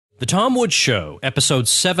The Tom Woods Show, episode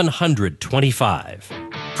 725.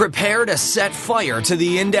 Prepare to set fire to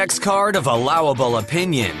the index card of allowable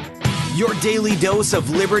opinion. Your daily dose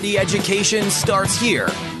of liberty education starts here.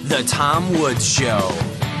 The Tom Woods Show.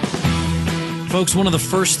 Folks, one of the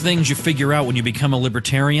first things you figure out when you become a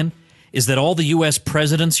libertarian is that all the U.S.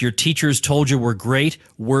 presidents your teachers told you were great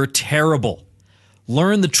were terrible.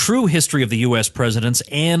 Learn the true history of the U.S. presidents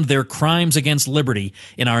and their crimes against liberty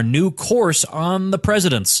in our new course on the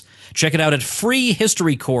presidents. Check it out at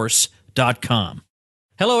freehistorycourse.com.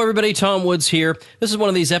 Hello, everybody. Tom Woods here. This is one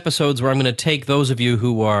of these episodes where I'm going to take those of you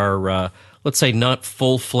who are, let's say, not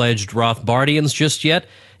full-fledged Rothbardians just yet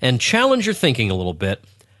and challenge your thinking a little bit.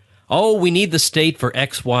 Oh, we need the state for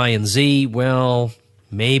X, Y, and Z. Well,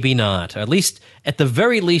 maybe not. At the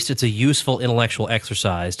very least, it's a useful intellectual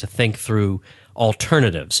exercise to think through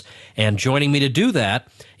alternatives. And joining me to do that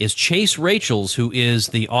is Chase Rachels, who is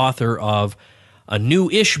the author of a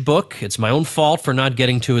new-ish book. It's my own fault for not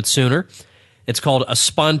getting to it sooner. It's called A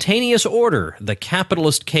Spontaneous Order, The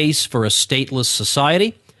Capitalist Case for a Stateless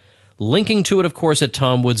Society. Linking to it, of course, at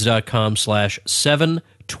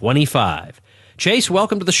tomwoods.com/725. Chase,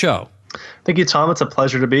 welcome to the show. Thank you, Tom. It's a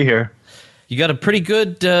pleasure to be here. You got a pretty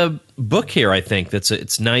good book here, I think.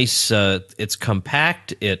 It's nice. It's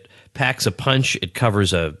compact. It packs a punch. It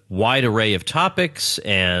covers a wide array of topics,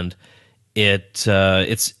 and it's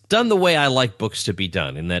done the way I like books to be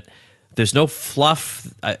done, in that there's no fluff.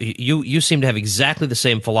 You seem to have exactly the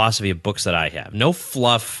same philosophy of books that I have. No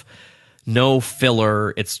fluff, no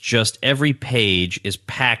filler. It's just every page is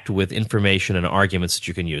packed with information and arguments that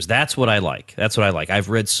you can use. That's what I like. I've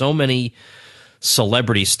read so many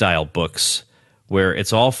celebrity-style books where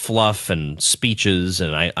it's all fluff and speeches,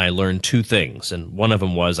 and I learned two things. And one of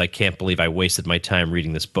them was, I can't believe I wasted my time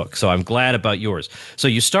reading this book. So I'm glad about yours. So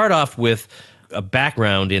you start off with a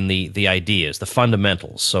background in the ideas, the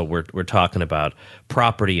fundamentals. So we're talking about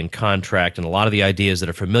property and contract and a lot of the ideas that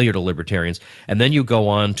are familiar to libertarians. And then you go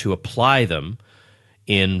on to apply them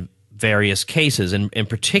in various cases. And in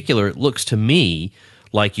particular, it looks to me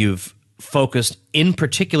like you've focused in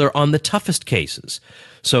particular on the toughest cases.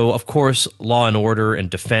 So, of course, law and order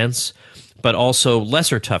and defense, but also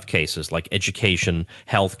lesser tough cases like education,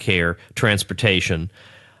 healthcare, transportation.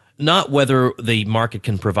 Not whether the market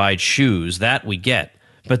can provide shoes, that we get,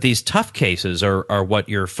 but these tough cases are what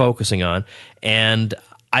you're focusing on, and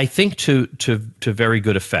I think to very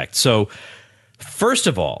good effect. So, first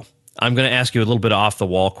of all, I'm going to ask you a little bit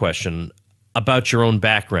off-the-wall question about your own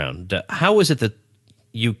background. How is it that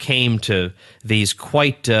you came to these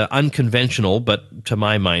quite unconventional, but to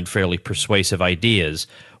my mind, fairly persuasive ideas?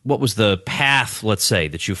 What was the path, let's say,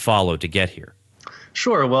 that you followed to get here?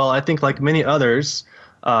 Sure. Well, I think like many others,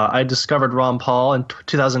 I discovered Ron Paul in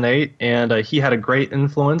 2008, and he had a great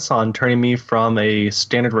influence on turning me from a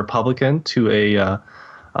standard Republican to a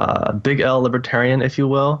big L libertarian, if you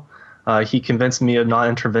will. He convinced me of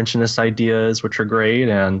non-interventionist ideas, which are great,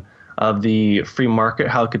 and of the free market,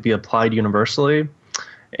 how it could be applied universally.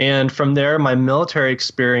 And from there, my military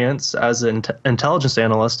experience as an intelligence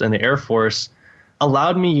analyst in the Air Force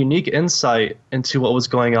allowed me unique insight into what was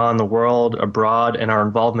going on in the world abroad and our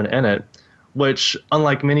involvement in it, which,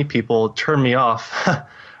 unlike many people, turned me off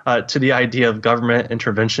to the idea of government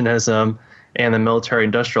interventionism and the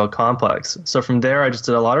military-industrial complex. So from there, I just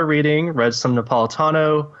did a lot of reading, read some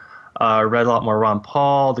Napolitano, read a lot more Ron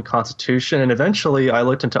Paul, the Constitution, and eventually I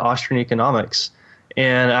looked into Austrian economics.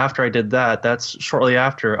 And after I did that, that's shortly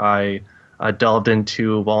after I delved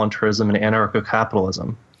into voluntarism and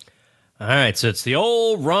anarcho-capitalism. All right, so it's the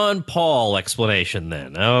old Ron Paul explanation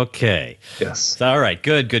then. Okay. Yes. All right,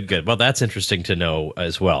 good. Well, that's interesting to know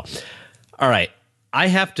as well. All right, I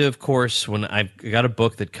have to, of course, when I've got a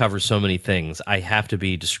book that covers so many things, I have to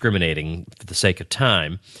be discriminating for the sake of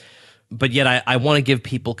time. But yet I want to give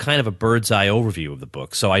people kind of a bird's-eye overview of the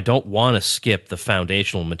book, so I don't want to skip the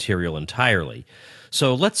foundational material entirely.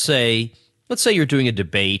 So let's say you're doing a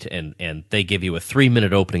debate and they give you a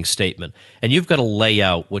 3-minute opening statement, and you've got to lay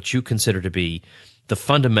out what you consider to be the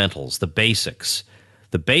fundamentals, the basics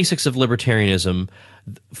of libertarianism,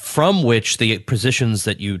 from which the positions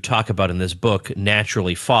that you talk about in this book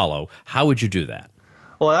naturally follow. How would you do that?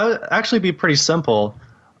 Well, that would actually be pretty simple.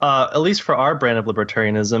 At least for our brand of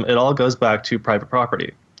libertarianism, it all goes back to private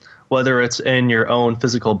property. Whether it's in your own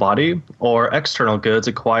physical body or external goods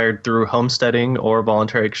acquired through homesteading or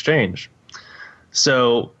voluntary exchange.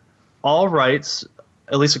 So all rights,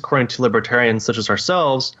 at least according to libertarians such as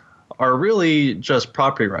ourselves, are really just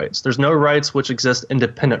property rights. There's no rights which exist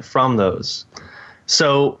independent from those.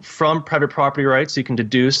 So from private property rights, you can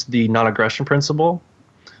deduce the non-aggression principle,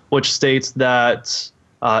 which states that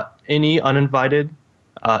any uninvited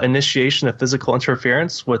Initiation of physical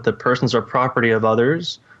interference with the persons or property of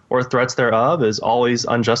others or threats thereof is always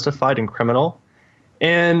unjustified and criminal.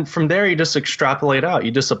 And from there, you just extrapolate out.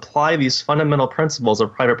 You just apply these fundamental principles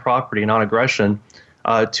of private property and non-aggression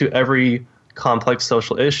to every complex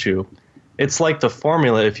social issue. It's like the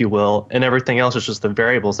formula, if you will, and everything else is just the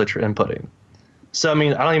variables that you're inputting. So, I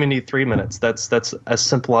mean, I don't even need 3 minutes. That's as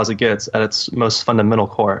simple as it gets at its most fundamental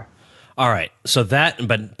core. All right. So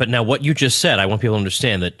but now what you just said, I want people to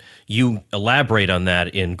understand that you elaborate on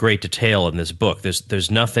that in great detail in this book.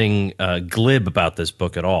 There's nothing glib about this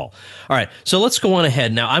book at all. All right. So let's go on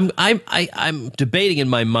ahead. Now I'm debating in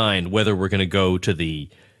my mind whether we're going to go to the,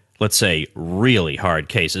 let's say, really hard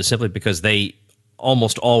cases, simply because they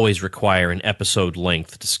almost always require an episode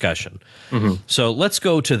length discussion. Mm-hmm. So let's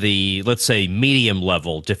go to the, let's say, medium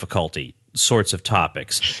level difficulty sorts of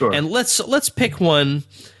topics. Sure. And let's pick one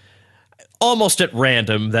almost at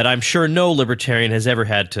random that I'm sure no libertarian has ever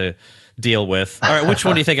had to deal with. All right, which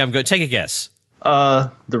one do you think I'm going to take a guess?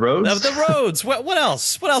 The roads. The roads. What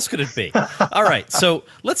else? What else could it be? All right, so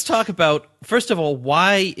let's talk about, first of all,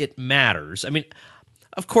 why it matters. I mean,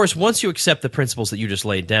 of course, once you accept the principles that you just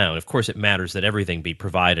laid down, of course it matters that everything be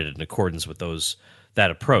provided in accordance with that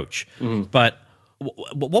approach. Mm-hmm. But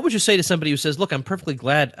what would you say to somebody who says, look, I'm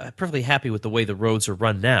perfectly happy with the way the roads are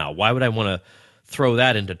run now. Why would I want to throw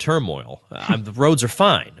that into turmoil? The roads are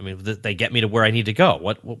fine. I mean, they get me to where I need to go.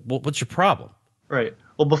 What's your problem? Right.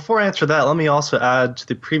 Well, before I answer that, let me also add to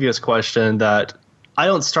the previous question that I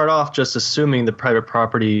don't start off just assuming the private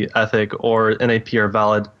property ethic or NAP are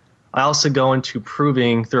valid. I also go into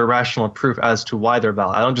proving through a rational proof as to why they're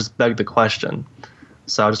valid. I don't just beg the question.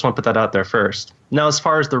 So I just want to put that out there first. Now, as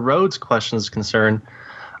far as the roads question is concerned,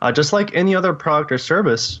 just like any other product or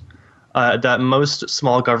service that most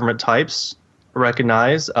small government types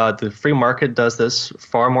recognize, the free market does this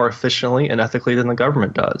far more efficiently and ethically than the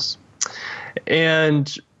government does.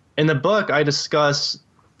 And in the book, I discuss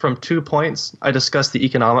from 2 points. I discuss the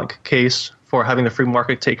economic case for having the free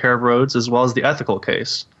market take care of roads, as well as the ethical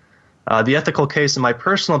case. The ethical case, in my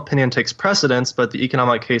personal opinion, takes precedence, but the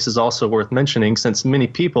economic case is also worth mentioning since many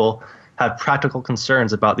people have practical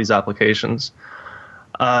concerns about these applications.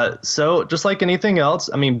 So just like anything else,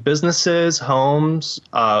 I mean, businesses, homes,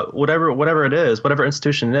 whatever it is, whatever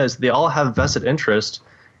institution it is, they all have vested interest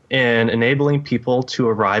in enabling people to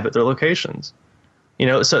arrive at their locations. You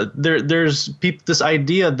know, so there's this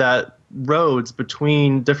idea that roads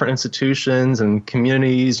between different institutions and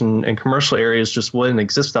communities and commercial areas just wouldn't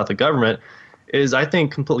exist without the government is, I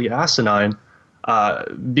think, completely asinine.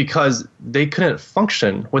 Because they couldn't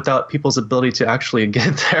function without people's ability to actually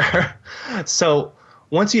get there. So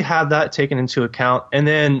once you have that taken into account, and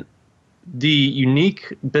then the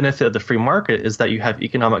unique benefit of the free market is that you have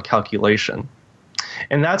economic calculation.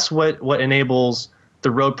 And that's what enables the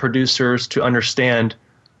road producers to understand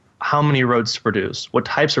how many roads to produce, what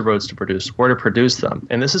types of roads to produce, where to produce them.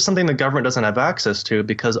 And this is something the government doesn't have access to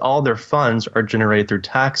because all their funds are generated through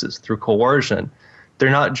taxes, through coercion. They're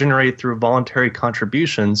not generated through voluntary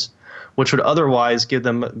contributions, which would otherwise give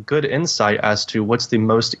them good insight as to what's the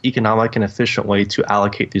most economic and efficient way to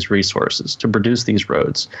allocate these resources, to produce these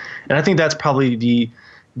roads. And I think that's probably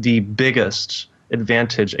the biggest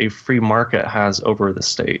advantage a free market has over the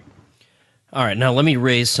state. All right, now let me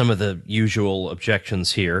raise some of the usual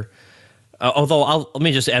objections here. Although let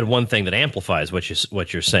me just add one thing that amplifies what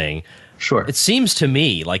you're saying. Sure. It seems to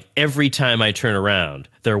me like every time I turn around,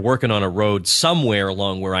 they're working on a road somewhere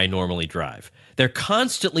along where I normally drive. They're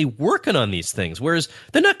constantly working on these things, whereas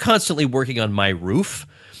they're not constantly working on my roof.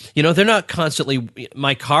 You know, they're not constantly,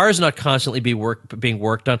 my car is not constantly being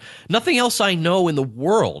worked on. Nothing else I know in the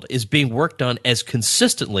world is being worked on as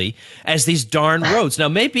consistently as these darn roads. Now,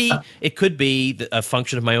 maybe it could be a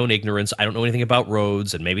function of my own ignorance. I don't know anything about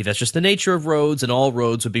roads, and maybe that's just the nature of roads, and all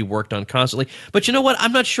roads would be worked on constantly. But you know what?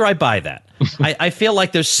 I'm not sure I buy that. I feel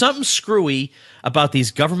like there's something screwy about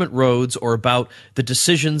these government roads or about the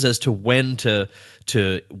decisions as to when to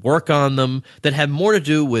work on them that have more to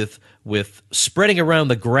do with spreading around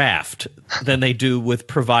the graft than they do with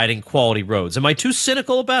providing quality roads. Am I too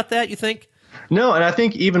cynical about that, you think? No, and I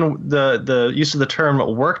think even the use of the term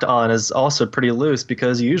worked on is also pretty loose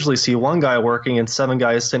because you usually see one guy working and 7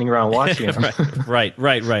 guys sitting around watching him. Right,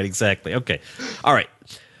 exactly. Okay. All right.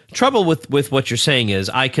 Trouble with what you're saying is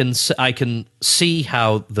I can see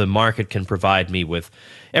how the market can provide me with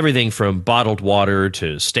everything from bottled water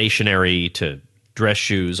to stationery to dress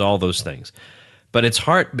shoes, all those things. But it's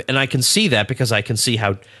hard, and I can see that because I can see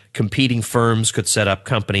how competing firms could set up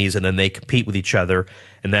companies and then they compete with each other,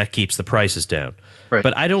 and that keeps the prices down. Right.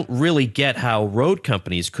 But I don't really get how road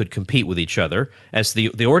companies could compete with each other. As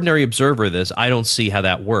the ordinary observer of this, I don't see how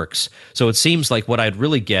that works. So it seems like what I'd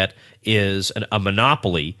really get is a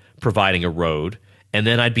monopoly providing a road, and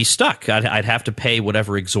then I'd be stuck. I'd have to pay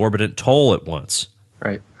whatever exorbitant toll it wants.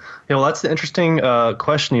 Right. Yeah, well, that's the interesting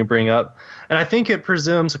question you bring up. And I think it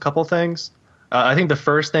presumes a couple things. I think the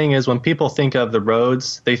first thing is when people think of the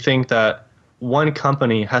roads, they think that one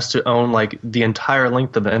company has to own like the entire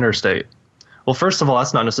length of the interstate. Well, first of all,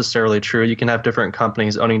 that's not necessarily true. You can have different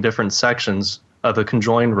companies owning different sections of a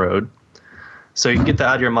conjoined road. So you can get that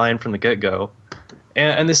out of your mind from the get-go.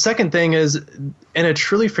 And the second thing is, in a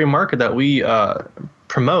truly free market that we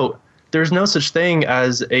promote, there's no such thing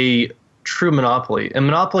as a true monopoly. A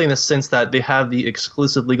monopoly in the sense that they have the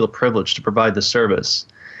exclusive legal privilege to provide the service.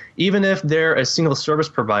 Even if they're a single service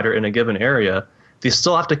provider in a given area, they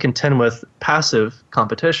still have to contend with passive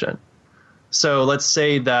competition. So let's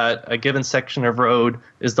say that a given section of road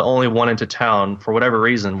is the only one into town for whatever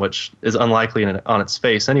reason, which is unlikely on its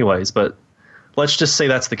face anyways, but let's just say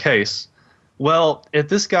that's the case. Well, if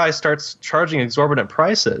this guy starts charging exorbitant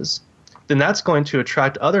prices, then that's going to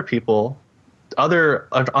attract other people, other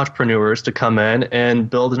entrepreneurs to come in and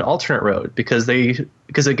build an alternate road because it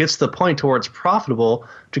gets to the point to where it's profitable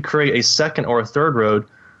to create a second or a third road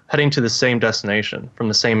heading to the same destination from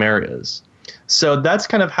the same areas. So that's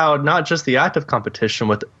kind of how not just the active competition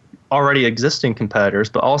with already existing competitors,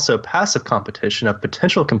 but also passive competition of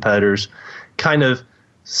potential competitors kind of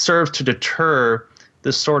serves to deter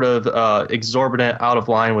this sort of exorbitant, out of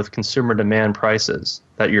line with consumer demand prices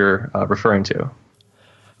that you're referring to.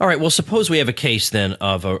 All right, well, suppose we have a case then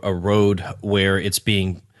of a road where it's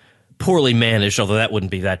being poorly managed, although that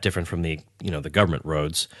wouldn't be that different from the government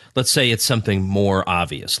roads. Let's say it's something more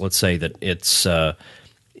obvious. Let's say that it's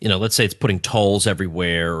let's say it's putting tolls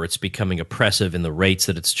everywhere, or it's becoming oppressive in the rates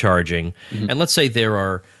that it's charging. Mm-hmm. And let's say there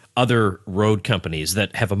are other road companies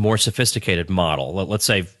that have a more sophisticated model. Let's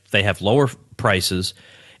say they have lower prices,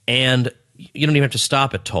 and you don't even have to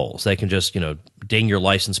stop at tolls. They can just ding your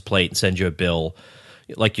license plate and send you a bill,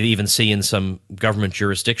 like you even see in some government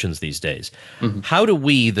jurisdictions these days. Mm-hmm. How do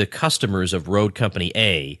we, the customers of Road Company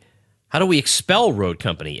A, how do we expel Road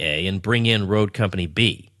Company A and bring in Road Company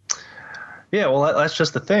B? Yeah, well, that's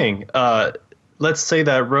just the thing. Let's say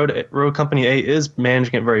that Road Company A is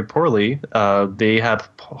managing it very poorly. They have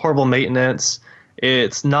horrible maintenance.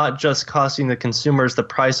 It's not just costing the consumers the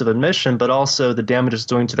price of admission, but also the damage it's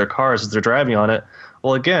doing to their cars as they're driving on it.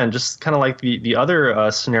 Well, again, just kind of like the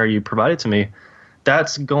other scenario you provided to me,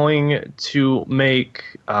 that's going to make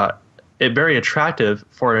it very attractive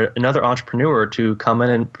for another entrepreneur to come in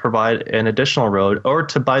and provide an additional road or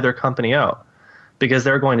to buy their company out. Because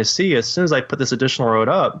they're going to see, as soon as I put this additional road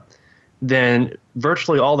up, then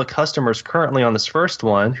virtually all the customers currently on this first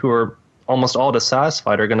one, who are almost all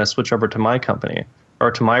dissatisfied, are going to switch over to my company,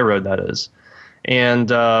 or to my road, that is. And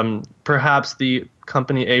perhaps the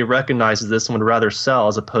company A recognizes this and would rather sell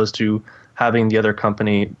as opposed to having the other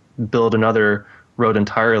company build another road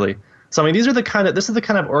entirely. So I mean, this is the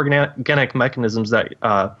kind of organic mechanisms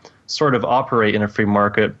that sort of operate in a free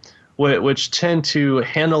market, which tend to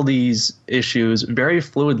handle these issues very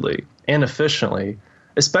fluidly and efficiently,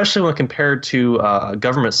 especially when compared to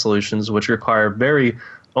government solutions, which require very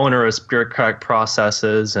onerous bureaucratic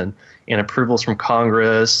processes and approvals from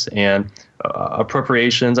Congress and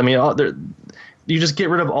appropriations. I mean, you just get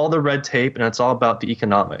rid of all the red tape, and it's all about the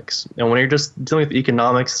economics. And when you're just dealing with the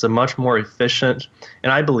economics, it's a much more efficient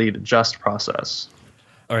and, I believe, just process.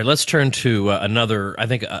 All right, let's turn to another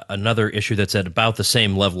issue that's at about the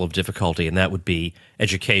same level of difficulty, and that would be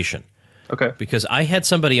education. Okay. Because I had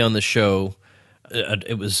somebody on the show,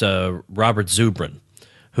 it was Robert Zubrin,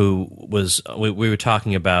 who was, we were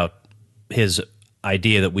talking about his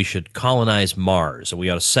idea that we should colonize Mars, or we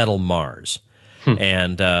ought to settle Mars.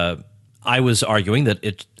 And I was arguing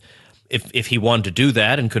that if he wanted to do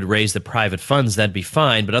that and could raise the private funds, that'd be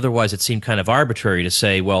fine. But otherwise, it seemed kind of arbitrary to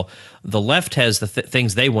say, well, the left has the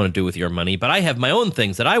things they want to do with your money, but I have my own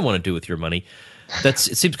things that I want to do with your money. It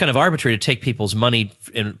seems kind of arbitrary to take people's money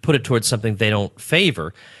and put it towards something they don't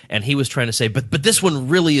favor. And he was trying to say, but this one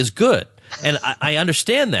really is good. And I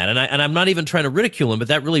understand that, and I'm not even trying to ridicule him, but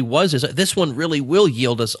that really this one really will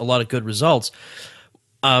yield us a lot of good results.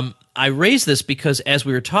 I raised this because as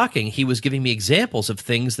we were talking, he was giving me examples of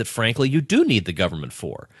things that, frankly, you do need the government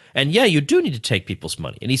for. And yeah, you do need to take people's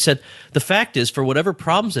money. And he said, the fact is, for whatever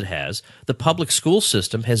problems it has, the public school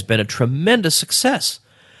system has been a tremendous success.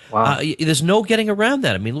 Wow. There's no getting around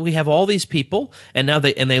that. I mean, we have all these people, and now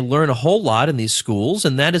they learn a whole lot in these schools,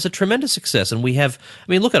 and that is a tremendous success. And we have,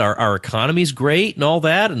 I mean, look at our economy's great and all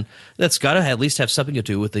that, and that's got to at least have something to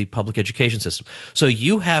do with the public education system. So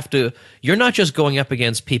you're not just going up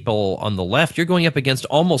against people on the left, you're going up against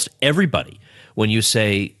almost everybody when you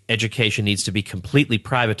say education needs to be completely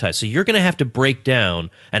privatized. So you're going to have to break down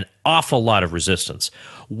an awful lot of resistance.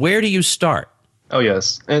 Where do you start? Oh,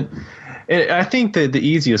 yes. And I think that the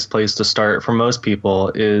easiest place to start for most people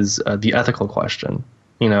is the ethical question.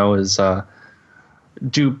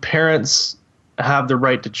 Do parents have the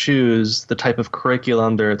right to choose the type of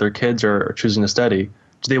curriculum their kids are choosing to study?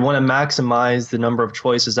 Do they want to maximize the number of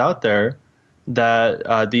choices out there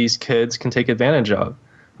that these kids can take advantage of?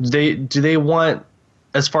 Do they want,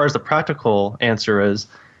 as far as the practical answer is,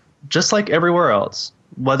 just like everywhere else,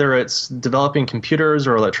 whether it's developing computers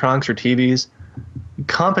or electronics or TVs,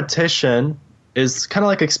 competition is kind of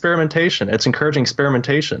like experimentation. It's encouraging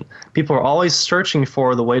experimentation. People are always searching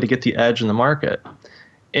for the way to get the edge in the market.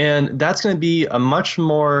 And that's going to be a much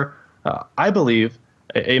more, I believe,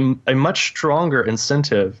 a much stronger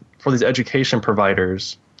incentive for these education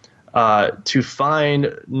providers to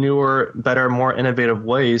find newer, better, more innovative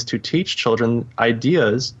ways to teach children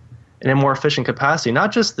ideas in a more efficient capacity.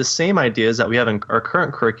 Not just the same ideas that we have in our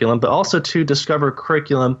current curriculum, but also to discover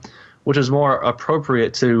curriculum which is more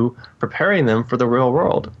appropriate to preparing them for the real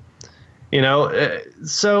world.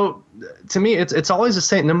 So to me, it's always the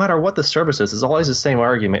same. No matter what the service is, it's always the same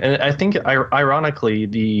argument. And I think, ironically,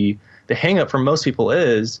 the hang up for most people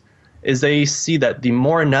is they see that the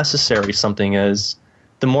more necessary something is,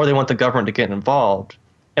 the more they want the government to get involved.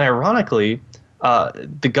 And ironically,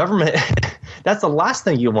 the government, that's the last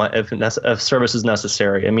thing you want if service is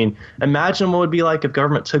necessary. I mean, imagine what it would be like if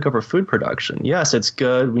government took over food production. Yes, it's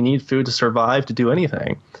good. We need food to survive, to do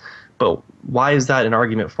anything. But why is that an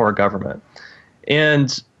argument for a government?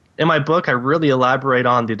 And in my book, I really elaborate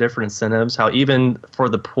on the different incentives, how even for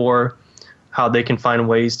the poor, how they can find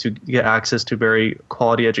ways to get access to very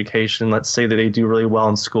quality education. Let's say that they do really well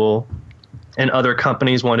in school, and other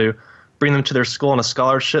companies want to bring them to their school on a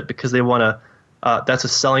scholarship because they want to. That's a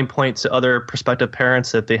selling point to other prospective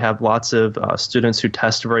parents if they have lots of students who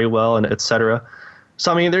test very well, and et cetera.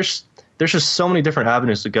 So, I mean, there's just so many different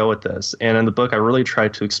avenues to go with this. And in the book, I really try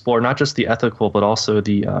to explore not just the ethical, but also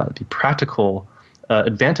the practical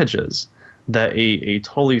advantages that a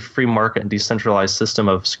totally free market and decentralized system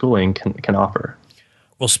of schooling can offer.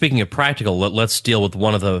 Well, speaking of practical, let's deal with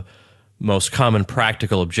one of the most common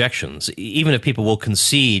practical objections. Even if people will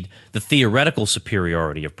concede the theoretical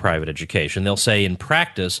superiority of private education, they'll say in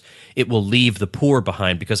practice it will leave the poor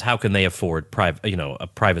behind because how can they afford a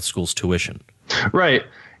private school's tuition? Right.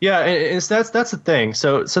 Yeah, and that's the thing.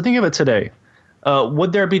 So think of it today.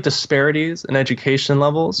 Would there be disparities in education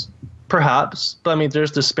levels? Perhaps, but I mean,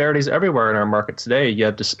 there's disparities everywhere in our market today. You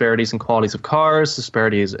have disparities in qualities of cars,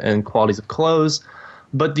 disparities in qualities of clothes.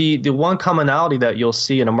 But the one commonality that you'll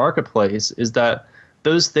see in a marketplace is that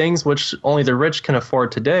those things which only the rich can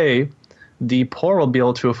afford today, the poor will be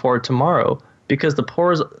able to afford tomorrow, because the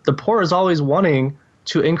poor is always wanting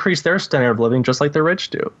to increase their standard of living just like the rich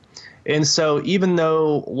do. And so even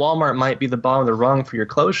though Walmart might be the bottom of the rung for your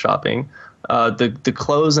clothes shopping, the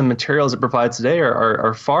clothes and materials it provides today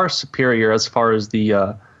are far superior as far as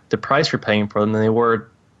the price you're paying for them than they were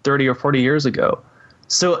 30 or 40 years ago.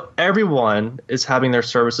 So everyone is having their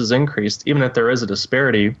services increased, even if there is a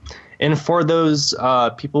disparity. And for those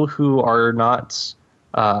people who are not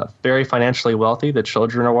very financially wealthy, the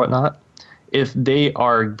children or whatnot, if they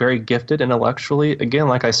are very gifted intellectually, again,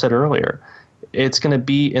 like I said earlier, it's going to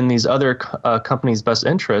be in these other companies' best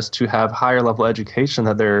interest to have higher level education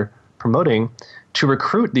that they're promoting to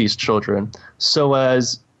recruit these children so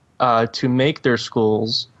as to make their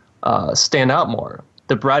schools stand out more.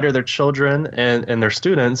 The brighter their children and their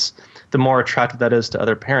students, the more attractive that is to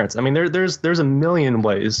other parents. I mean, there's a million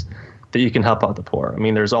ways that you can help out the poor. I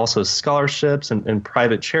mean, there's also scholarships and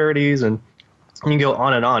private charities, and you can go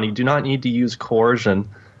on and on. You do not need to use coercion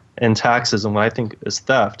and taxes and what I think is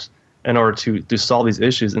theft in order to solve these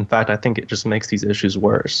issues. In fact, I think it just makes these issues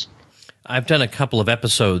worse. I've done a couple of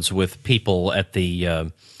episodes with people at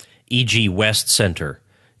the E.G. West Center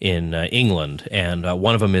in England, and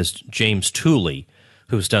one of them is James Tooley,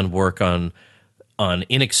 who's done work on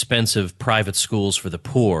inexpensive private schools for the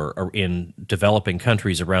poor in developing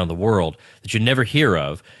countries around the world that you never hear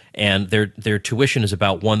of, and their tuition is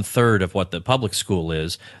about 1/3 of what the public school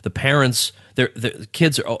is. The parents The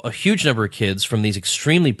kids, a huge number of kids from these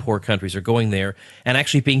extremely poor countries are going there and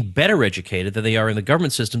actually being better educated than they are in the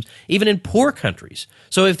government systems, even in poor countries.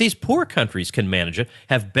 So if these poor countries can manage it,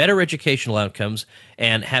 have better educational outcomes,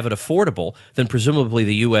 and have it affordable, then presumably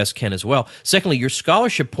the U.S. can as well. Secondly, your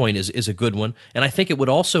scholarship point is a good one, and I think it would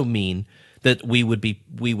also mean that we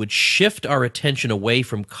would shift our attention away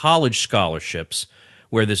from college scholarships,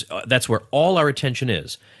 where that's where all our attention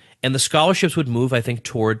is. And the scholarships would move, I think,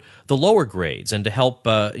 toward the lower grades, and to help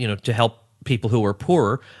people who are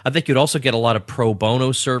poorer. I think you'd also get a lot of pro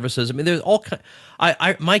bono services. I mean, there's all kind.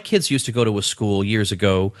 My kids used to go to a school years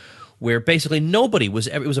ago where basically nobody was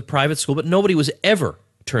ever. It was a private school, but nobody was ever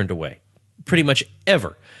turned away, pretty much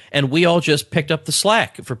ever. And we all just picked up the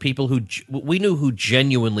slack for people who we knew who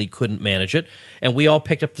genuinely couldn't manage it, and we all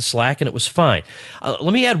picked up the slack, and it was fine.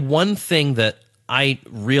 Let me add one thing that I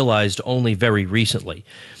realized only very recently,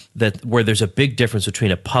 that where there's a big difference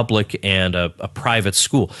between a public and a private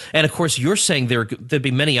school. And of course, you're saying there'd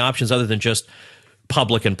be many options other than just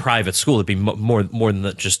public and private school. It'd be more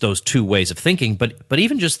than just those two ways of thinking. But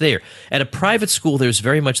even just there, at a private school, there's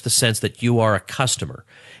very much the sense that you are a customer.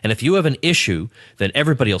 And if you have an issue, then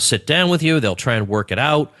everybody will sit down with you. They'll try and work it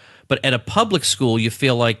out. But at a public school, you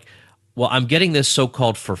feel like, well, I'm getting this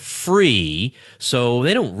so-called for free, so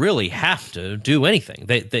they don't really have to do anything.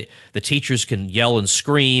 The teachers can yell and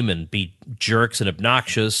scream and be jerks and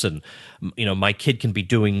obnoxious, and my kid can be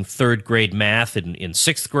doing third grade math in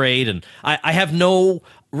sixth grade, and I have no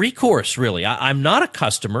recourse, really. I'm not a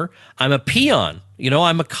customer. I'm a peon.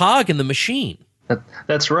 I'm a cog in the machine.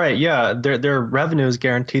 That's right. Yeah, their revenue is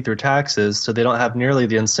guaranteed through taxes, so they don't have nearly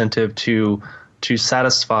the incentive to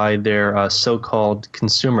satisfy their so-called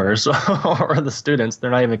consumers or the students.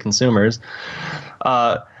 They're not even consumers,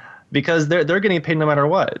 because they're getting paid no matter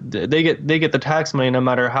what. They get the tax money no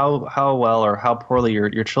matter how well or how poorly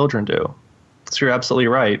your children do. So you're absolutely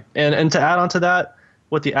right. And to add on to that,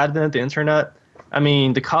 with the advent of the internet, I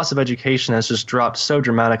mean, the cost of education has just dropped so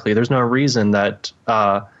dramatically. There's no reason that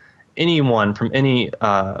anyone from any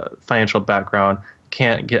financial background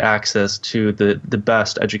can't get access to the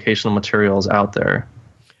best educational materials out there.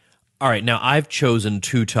 All right, now I've chosen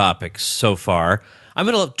two topics so far. I'm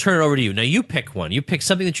going to turn it over to you. Now you pick one. You pick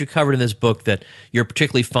something that you covered in this book that you're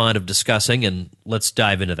particularly fond of discussing, and let's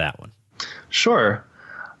dive into that one. Sure.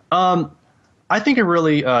 I think a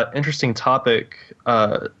really interesting topic,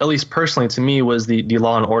 at least personally to me, was the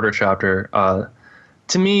Law and Order chapter.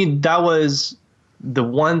 To me, that was the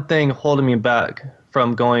one thing holding me back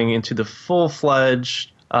from going into the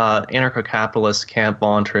full-fledged anarcho-capitalist camp,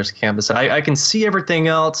 voluntarist camp. I can see everything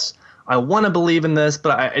else. I want to believe in this,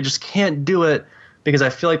 but I just can't do it because I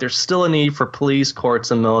feel like there's still a need for police, courts,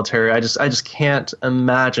 and military. I just can't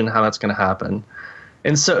imagine how that's going to happen.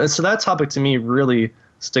 And so that topic to me really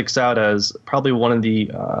sticks out as probably one of the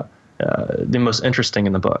most interesting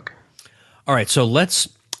in the book. All right, so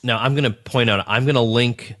now I'm going to point out, I'm going to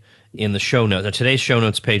link in the show notes. Now, today's show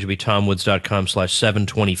notes page will be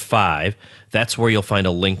tomwoods.com/725. That's where you'll find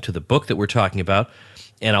a link to the book that we're talking about.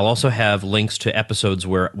 And I'll also have links to episodes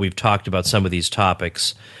where we've talked about some of these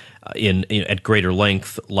topics at greater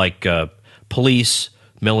length, like police,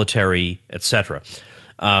 military, etc.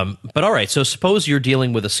 But all right, so suppose you're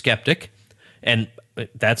dealing with a skeptic, and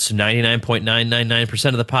that's 99.999%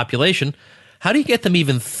 of the population. How do you get them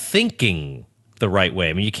even thinking the right way?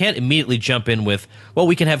 I mean, you can't immediately jump in with, well,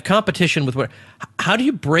 we can have competition with what. How do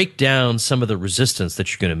you break down some of the resistance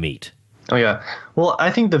that you're going to meet? Oh, yeah. Well,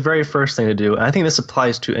 I think the very first thing to do, and I think this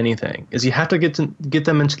applies to anything, is you have to get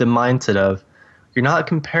them into the mindset of you're not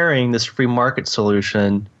comparing this free market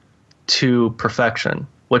solution to perfection,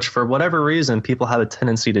 which for whatever reason people have a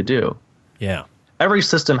tendency to do. Yeah. Every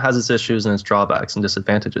system has its issues and its drawbacks and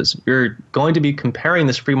disadvantages. You're going to be comparing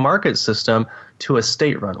this free market system to a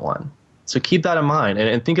state-run one. So keep that in mind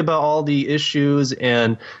and think about all the issues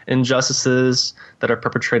and injustices that are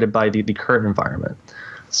perpetrated by the current environment.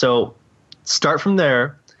 So start from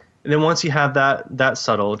there, and then once you have that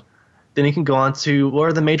settled, then you can go on to what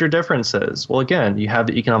are the major differences. Well, again, you have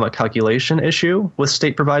the economic calculation issue with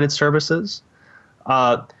state-provided services.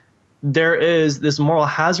 There is this moral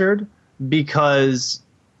hazard because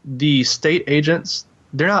the state agents,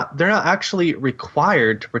 they're not actually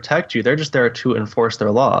required to protect you. They're just there to enforce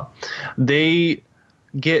their law. They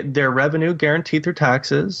get their revenue guaranteed through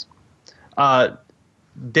taxes. They're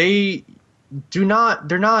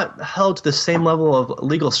not held to the same level of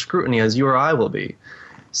legal scrutiny as you or I will be.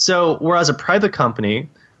 So whereas a private company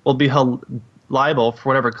will be held liable for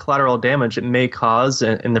whatever collateral damage it may cause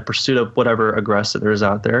in the pursuit of whatever aggressor there is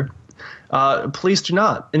out there, police do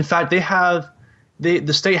not. In fact, they have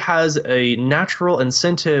the state has a natural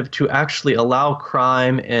incentive to actually allow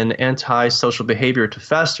crime and antisocial behavior to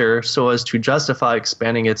fester so as to justify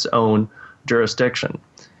expanding its own jurisdiction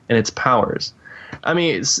and its powers. I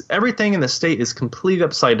mean, everything in the state is completely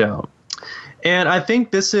upside down. And I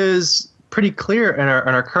think this is pretty clear in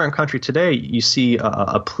our current country today. You see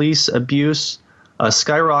a police abuse,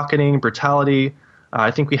 skyrocketing, brutality.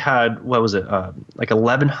 I think we had, what was it, like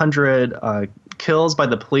 1,100 kills by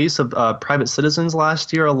the police of private citizens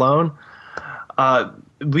last year alone.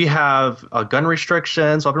 We have gun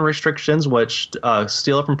restrictions, weapon restrictions, which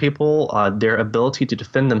steal from people their ability to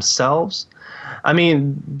defend themselves. I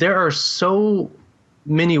mean, there are so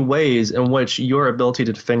many ways in which your ability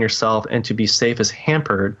to defend yourself and to be safe is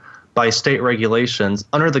hampered by state regulations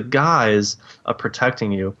under the guise of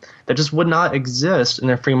protecting you that just would not exist in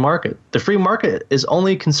a free market. The free market is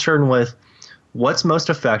only concerned with what's most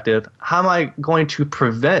effective, how am I going to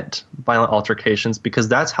prevent violent altercations, because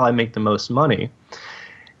that's how I make the most money.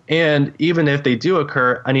 And even if they do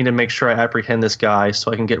occur, I need to make sure I apprehend this guy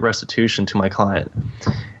so I can get restitution to my client.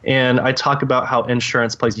 And I talk about how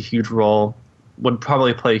insurance plays a huge role, would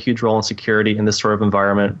probably play a huge role in security in this sort of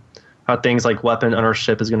environment. How things like weapon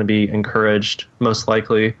ownership is going to be encouraged, most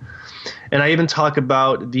likely. And I even talk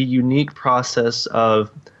about the unique process of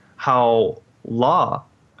how law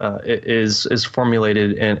is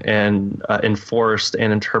formulated and enforced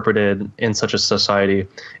and interpreted in such a society.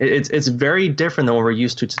 It's very different than what we're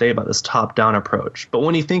used to today about this top-down approach. But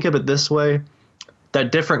when you think of it this way,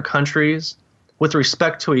 that different countries, with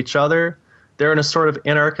respect to each other, they're in a sort of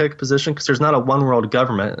anarchic position because there's not a one-world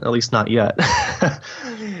government, at least not yet.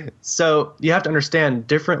 So you have to understand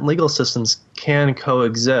different legal systems can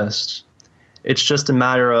coexist. It's just a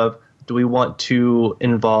matter of, do we want to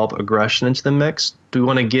involve aggression into the mix? Do we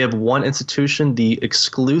want to give one institution the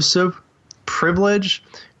exclusive privilege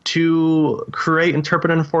to create,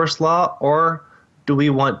 interpret, and enforce law? Or do we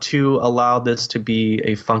want to allow this to be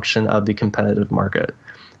a function of the competitive market?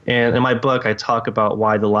 And in my book, I talk about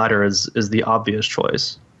why the latter is the obvious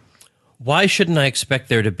choice. Why shouldn't I expect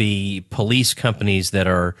there to be police companies that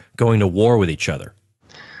are going to war with each other?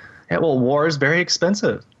 Yeah, well, war is very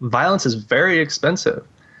expensive. Violence is very expensive.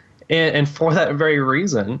 And for that very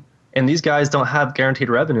reason, and these guys don't have guaranteed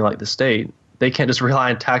revenue like the state, they can't just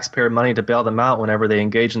rely on taxpayer money to bail them out whenever they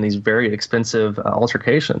engage in these very expensive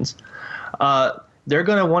altercations. They're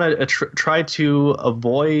going to want to try to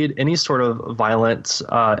avoid any sort of violent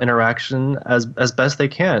interaction as best they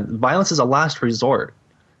can. Violence is a last resort.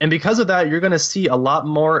 And because of that, you're going to see a lot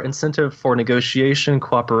more incentive for negotiation,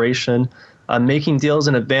 cooperation, making deals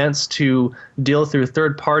in advance to deal through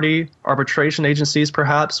third-party arbitration agencies,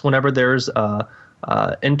 perhaps, whenever there's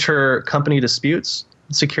inter-company disputes,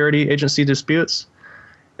 security agency disputes.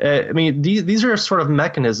 I mean, these are sort of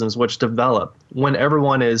mechanisms which develop when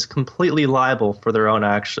everyone is completely liable for their own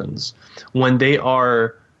actions, when they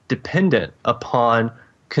are dependent upon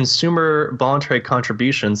consumer voluntary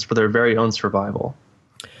contributions for their very own survival.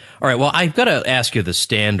 All right, well, I've got to ask you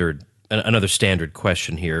another standard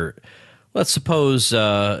question here. Let's suppose,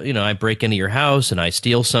 I break into your house and I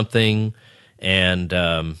steal something, and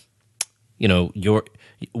you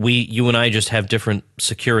and I just have different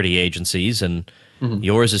security agencies, and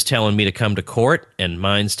yours is telling me to come to court, and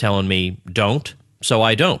mine's telling me don't, so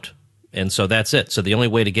I don't. And so that's it. So the only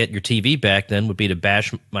way to get your TV back then would be to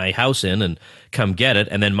bash my house in and come get it,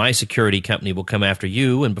 and then my security company will come after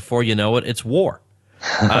you, and before you know it, it's war.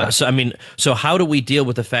 So how do we deal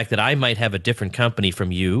with the fact that I might have a different company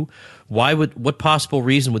from you? What possible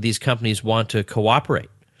reason would these companies want to cooperate?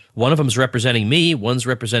 One of them's representing me, one's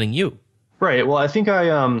representing you. Right. Well, I think I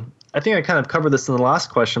kind of covered this in the last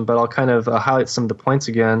question, but I'll kind of highlight some of the points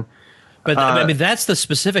again. But I mean, that's the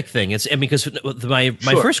specific thing. Because my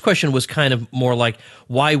first question was kind of more like,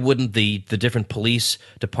 why wouldn't the different police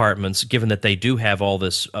departments, given that they do have all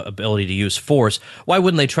this ability to use force, why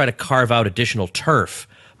wouldn't they try to carve out additional turf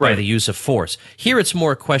by the use of force? Here, it's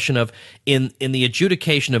more a question of in the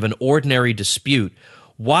adjudication of an ordinary dispute,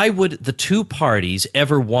 why would the two parties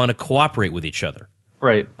ever want to cooperate with each other?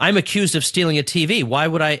 Right. I'm accused of stealing a TV. Why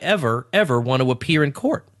would I ever want to appear in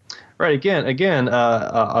court? Right. Again,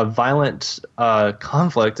 a violent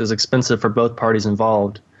conflict is expensive for both parties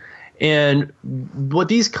involved. And what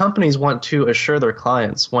these companies want to assure their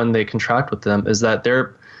clients when they contract with them is that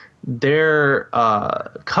their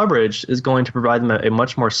coverage is going to provide them a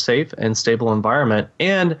much more safe and stable environment.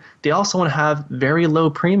 And they also want to have very low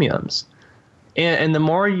premiums. And the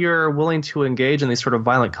more you're willing to engage in these sort of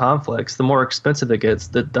violent conflicts, the more expensive it gets,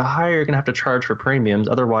 the higher you're going to have to charge for premiums.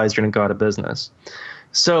 Otherwise, you're going to go out of business.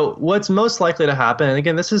 So what's most likely to happen, and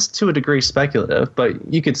again, this is to a degree speculative, but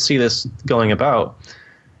you could see this going about,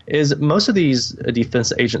 is most of these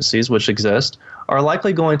defense agencies which exist are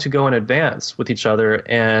likely going to go in advance with each other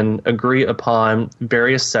and agree upon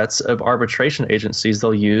various sets of arbitration agencies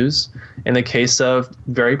they'll use in the case of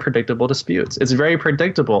very predictable disputes. It's very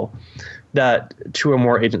predictable that two or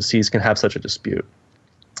more agencies can have such a dispute.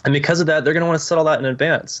 And because of that, they're going to want to settle that in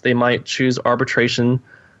advance. They might choose arbitration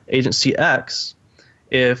agency X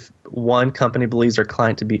if one company believes their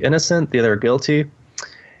client to be innocent, the other guilty.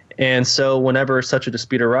 And so whenever such a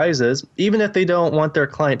dispute arises, even if they don't want their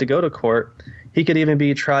client to go to court, he could even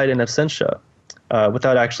be tried in absentia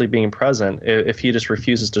without actually being present if he just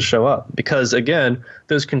refuses to show up. Because, again,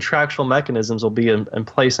 those contractual mechanisms will be in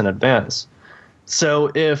place in advance.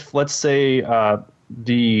 So if, let's say,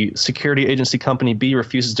 the security agency company B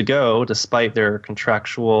refuses to go despite their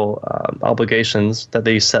contractual obligations that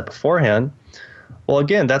they set beforehand, well,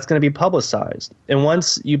 again, that's going to be publicized. And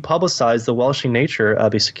once you publicize the welshing nature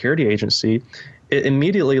of a security agency, it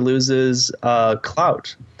immediately loses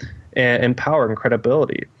clout and power and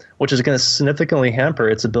credibility, which is going to significantly hamper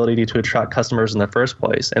its ability to attract customers in the first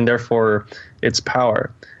place, and therefore its power.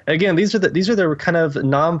 And again, these are the kind of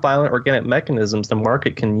nonviolent organic mechanisms the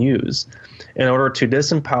market can use in order to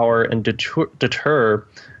disempower and deter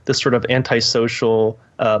this sort of antisocial,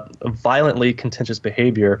 violently contentious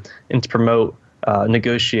behavior and to promote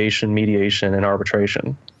negotiation, mediation, and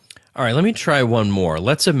arbitration. All right, let me try one more.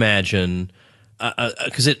 Let's imagine,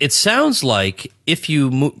 because it sounds like if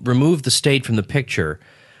you remove the state from the picture,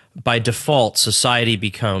 by default, society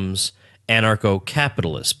becomes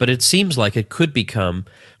anarcho-capitalist. But it seems like it could become,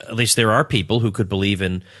 at least there are people who could believe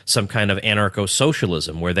in some kind of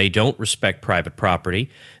anarcho-socialism where they don't respect private property,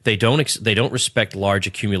 they don't respect large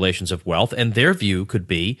accumulations of wealth, and their view could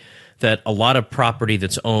be that a lot of property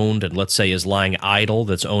that's owned and let's say is lying idle,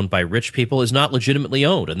 that's owned by rich people, is not legitimately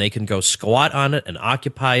owned, and they can go squat on it and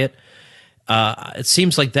occupy it. It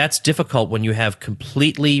seems like that's difficult when you have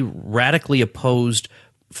completely radically opposed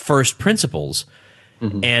first principles,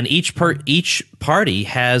 and each party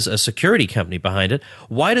has a security company behind it.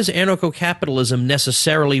 Why does anarcho-capitalism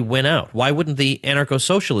necessarily win out? Why wouldn't the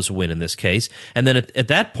anarcho-socialists win in this case? And then at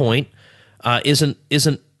that point, isn't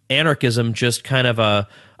anarchism just kind of a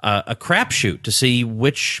crapshoot to see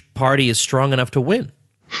which party is strong enough to win?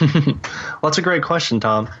 Well, that's a great question,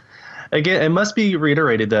 Tom. Again, it must be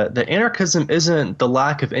reiterated that anarchism isn't the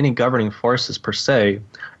lack of any governing forces per se.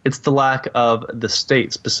 It's the lack of the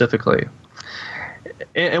state specifically.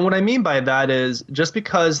 And what I mean by that is just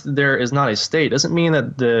because there is not a state doesn't mean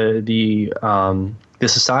that the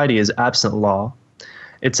society is absent law.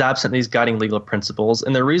 It's absent these guiding legal principles.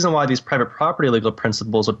 And the reason why these private property legal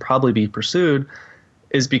principles would probably be pursued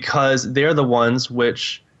is because they're the ones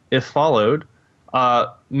which, if followed,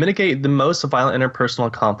 mitigate the most violent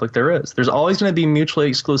interpersonal conflict there is. There's always going to be mutually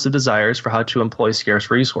exclusive desires for how to employ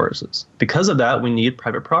scarce resources. Because of that, we need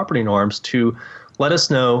private property norms to let us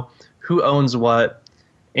know who owns what.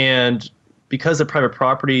 And because the private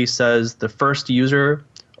property says the first user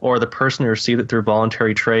or the person who received it through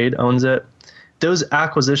voluntary trade owns it, those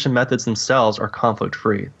acquisition methods themselves are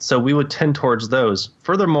conflict-free. So we would tend towards those.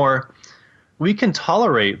 Furthermore, we can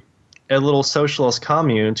tolerate a little socialist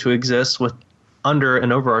commune to exist under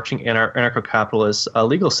an overarching anarcho-capitalist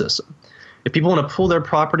legal system. If people want to pool their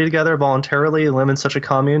property together voluntarily and live in such a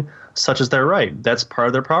commune, such is their right. That's part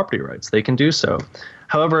of their property rights. They can do so.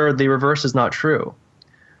 However, the reverse is not true.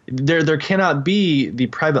 There cannot be the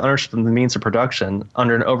private ownership of the means of production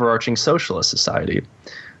under an overarching socialist society.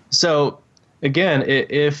 So, again,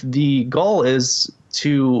 if the goal is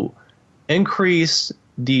to increase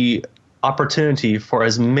the opportunity for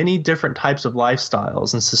as many different types of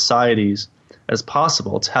lifestyles and societies as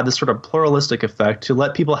possible, to have this sort of pluralistic effect, to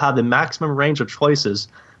let people have the maximum range of choices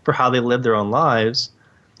for how they live their own lives,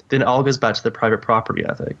 then it all goes back to the private property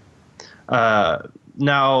ethic.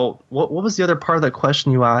 Now, what was the other part of that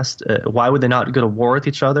question you asked? Why would they not go to war with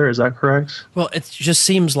each other? Is that correct? Well, it just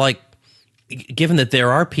seems like, given that there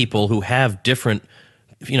are people who have different,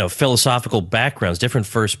 philosophical backgrounds, different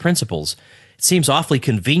first principles, it seems awfully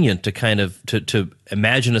convenient to kind of to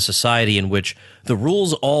imagine a society in which the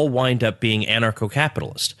rules all wind up being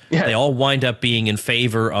anarcho-capitalist. Yeah. They all wind up being in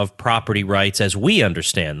favor of property rights as we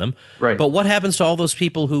understand them. Right. But what happens to all those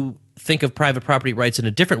people who think of private property rights in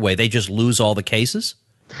a different way? They just lose all the cases?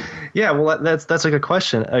 Yeah, well, that's a good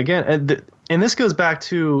question. Again, and this goes back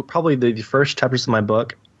to probably the first chapters of my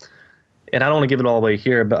book. And I don't want to give it all away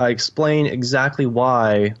here, but I explain exactly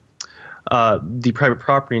why the private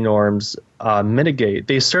property norms mitigate.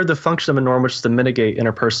 They serve the function of a norm, which is to mitigate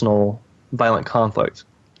interpersonal violent conflict.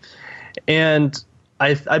 And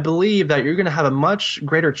I believe that you're going to have a much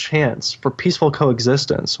greater chance for peaceful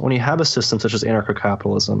coexistence when you have a system such as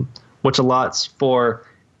anarcho-capitalism, which allots for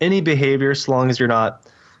any behavior so long as you're not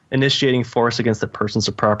initiating force against the persons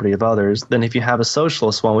or property of others, than if you have a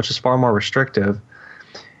socialist one, which is far more restrictive.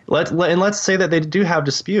 Let's say that they do have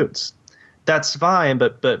disputes. That's fine,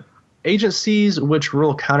 but agencies which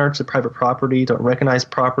rule counter to private property, don't recognize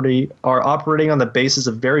property, are operating on the basis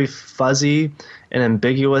of very fuzzy and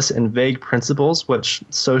ambiguous and vague principles, which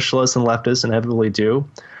socialists and leftists inevitably do,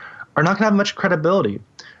 are not going to have much credibility.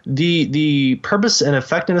 The purpose and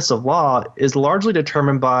effectiveness of law is largely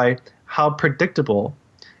determined by how predictable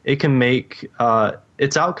it can make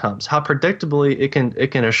its outcomes, how predictably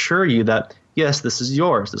it can assure you that, yes, this is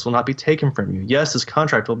yours, this will not be taken from you, yes, this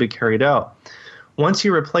contract will be carried out. Once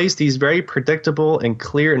you replace these very predictable and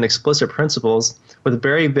clear and explicit principles with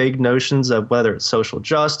very vague notions of whether it's social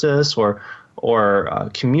justice or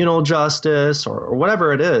communal justice or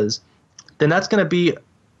whatever it is, then that's going to be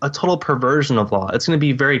a total perversion of law. It's going to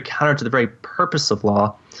be very counter to the very purpose of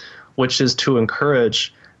law, which is to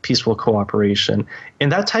encourage peaceful cooperation.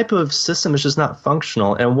 And that type of system is just not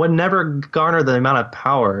functional and would never garner the amount of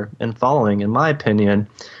power and following, in my opinion,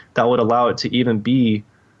 that would allow it to even be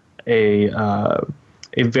a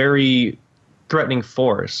very threatening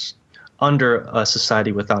force under a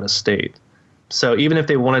society without a state. So even if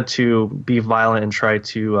they wanted to be violent and try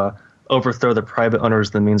to overthrow the private owners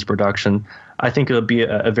of the means of production, I think it would be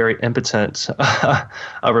a very impotent a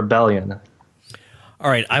rebellion.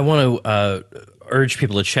 All right, I want to urge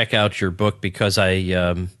people to check out your book because I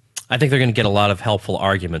think they're going to get a lot of helpful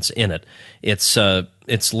arguments in it. It's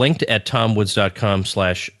linked at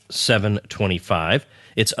tomwoods.com/725.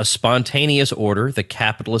 It's A Spontaneous Order, The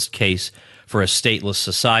Capitalist Case for a Stateless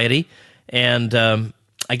Society. And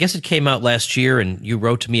I guess it came out last year, and you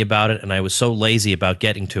wrote to me about it, and I was so lazy about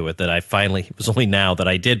getting to it that it was only now that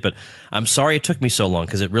I did. But I'm sorry it took me so long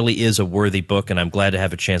because it really is a worthy book, and I'm glad to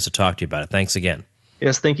have a chance to talk to you about it. Thanks again.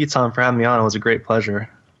 Yes, thank you, Tom, for having me on. It was a great pleasure.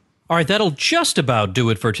 All right, that'll just about do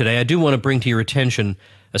it for today. I do want to bring to your attention,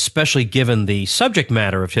 especially given the subject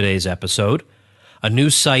matter of today's episode, a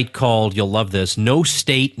new site called, you'll love this,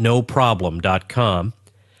 NoStateNoProblem.com.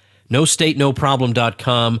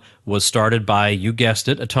 NoStateNoProblem.com was started by, you guessed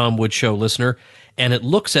it, a Tom Woods Show listener, and it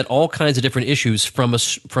looks at all kinds of different issues from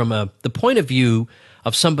the point of view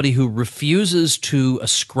of somebody who refuses to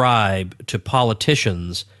ascribe to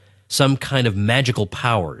politicians some kind of magical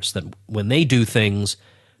powers, that when they do things,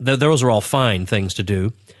 those are all fine things to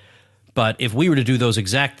do, but if we were to do those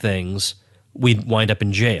exact things, we'd wind up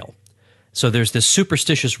in jail. So there's this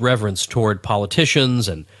superstitious reverence toward politicians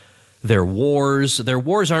and their wars. Their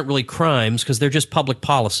wars aren't really crimes because they're just public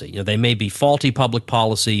policy. They may be faulty public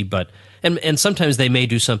policy, but and sometimes they may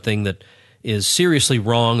do something that is seriously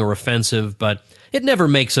wrong or offensive, but it never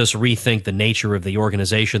makes us rethink the nature of the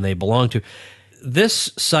organization they belong to.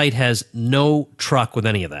 This site has no truck with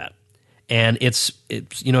any of that. And it's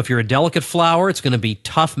if you're a delicate flower, it's going to be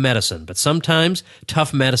tough medicine. But sometimes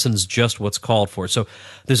tough medicine is just what's called for. So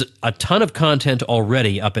there's a ton of content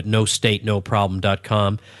already up at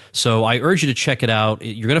NoStateNoProblem.com. So I urge you to check it out.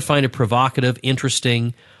 You're going to find it provocative,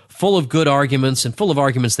 interesting, full of good arguments, and full of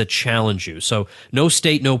arguments that challenge you. So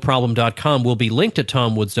NoStateNoProblem.com will be linked at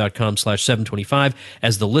TomWoods.com/725.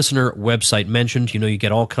 As the listener website mentioned, you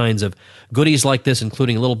get all kinds of goodies like this,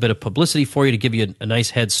 including a little bit of publicity for you to give you a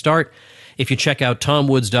nice head start. If you check out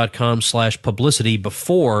TomWoods.com/publicity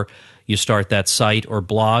before you start that site or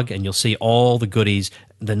blog, and you'll see all the goodies.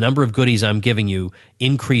 The number of goodies I'm giving you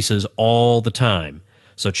increases all the time.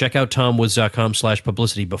 So check out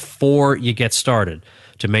TomWoods.com/publicity before you get started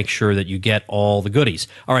to make sure that you get all the goodies.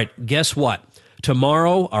 All right, guess what?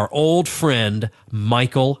 Tomorrow, our old friend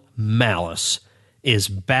Michael Malice is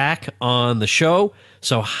back on the show.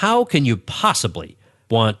 So how can you possibly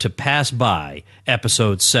want to pass by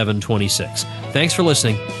episode 726? Thanks for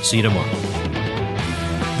listening. See you tomorrow.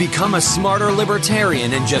 Become a smarter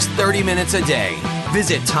libertarian in just 30 minutes a day.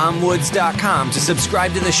 Visit TomWoods.com to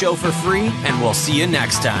subscribe to the show for free, and we'll see you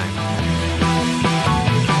next time.